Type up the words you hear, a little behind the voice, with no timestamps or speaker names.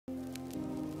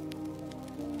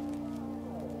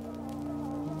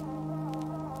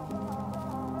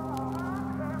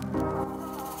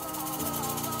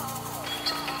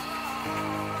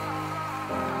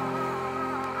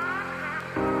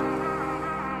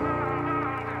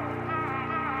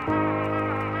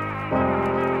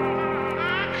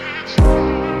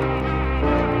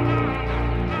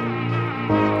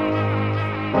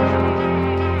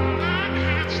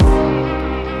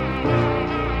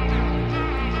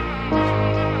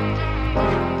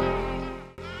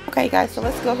guys, so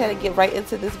let's go ahead and get right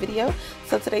into this video.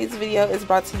 So today's video is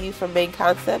brought to you from Main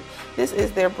Concept. This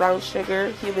is their brown sugar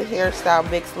human hairstyle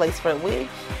mixed lace front wig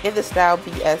in the style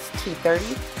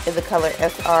BS203 in the color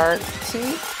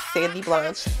SR2 Sandy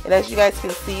Blonde. And as you guys can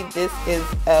see, this is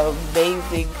an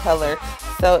amazing color.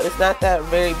 So it's not that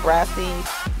very brassy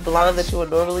blonde that you would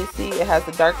normally see. It has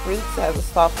the dark roots, it has a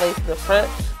soft lace in the front,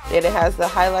 and it has the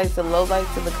highlights and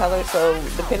lowlights in the color. So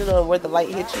depending on where the light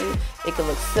hits you, it can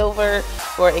look silver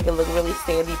or it can look really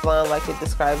sandy blonde like it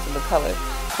describes in the color.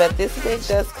 But this wig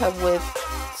does come with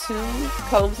 2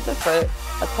 combs in the front,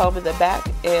 a comb in the back,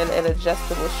 and an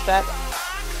adjustable strap.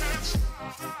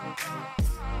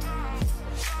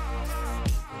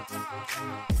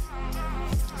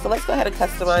 So let's go ahead and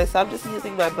customize. So I'm just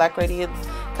using my Black Radiance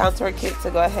contour kit to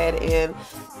go ahead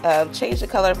and change the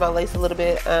color of my lace a little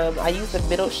bit. I use the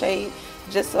middle shade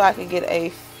just so I can get a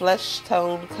flesh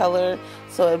tone color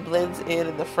so it blends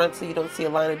in the front so you don't see a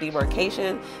line of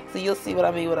demarcation. So you'll see what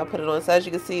I mean when I put it on. So as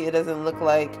you can see, it doesn't look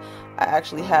like I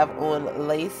actually have on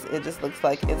lace. It just looks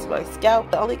like it's my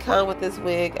scalp. The only con with this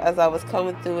wig, as I was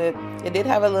combing through it, it did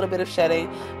have a little bit of shedding,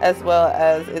 as well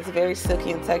as it's very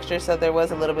silky in texture, so there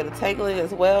was a little bit of tangling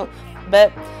as well,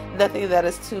 but nothing that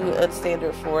is too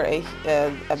unstandard for a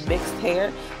mixed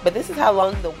hair. But this is how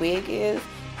long the wig is.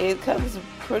 It comes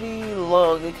pretty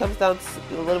long. It comes down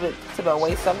a little bit to my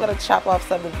waist, so I'm going to chop off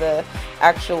some of the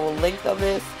actual length of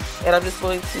this, and I'm just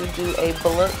going to do a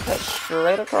blunt cut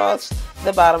straight across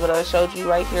the bottom. And I showed you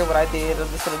right here what I did. I'm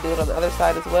just going to do it on the other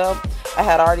side as well. I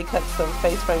had already cut some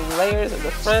face framing layers in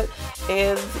the front,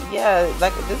 and yeah,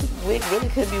 like this wig really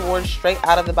could be worn straight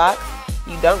out of the box.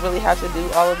 You don't really have to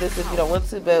do all of this if you don't want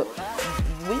to, but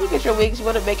when you get your wigs, you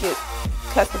want to make it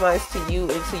customized to you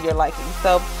and to your liking.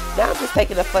 So now I'm just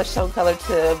taking a flesh tone color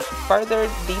to further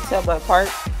detail my part,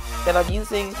 and I'm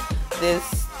using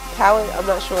this palette. I'm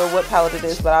not sure what palette it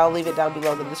is, but I'll leave it down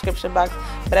below in the description box.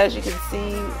 But as you can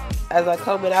see, as I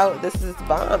comb it out, this is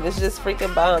bomb. It's just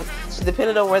freaking bomb.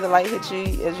 Depending on where the light hits you,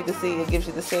 as you can see, it gives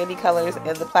you the sandy colors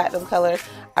and the platinum color.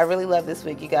 I really love this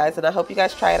wig, you guys, and I hope you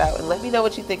guys try it out and let me know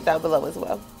what you think down below as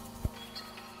well.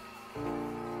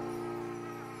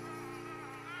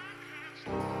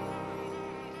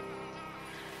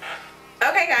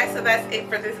 Okay guys, so that's it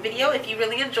for this video. If you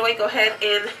really enjoyed, go ahead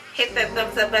and hit that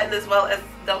thumbs up button, as well as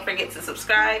don't forget to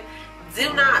subscribe.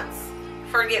 Do not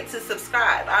forget to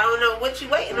subscribe. I don't know what you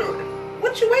waiting on.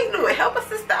 What you waiting on? Help us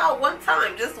sister out one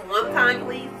time. Just one time,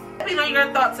 please. Let me know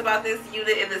your thoughts about this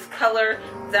unit and this color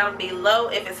down below.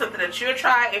 If it's something that you'll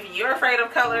try, if you're afraid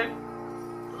of color,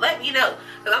 let me know.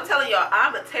 Because I'm telling y'all,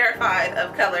 I'm terrified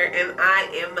of color, and I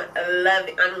am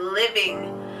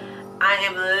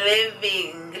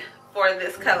living for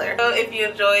this color. So if you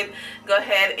enjoyed, go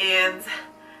ahead and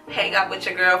hang out with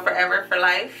your girl forever for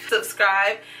life.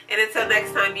 Subscribe, and until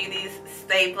next time, beauties,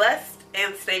 stay blessed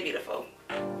and stay beautiful.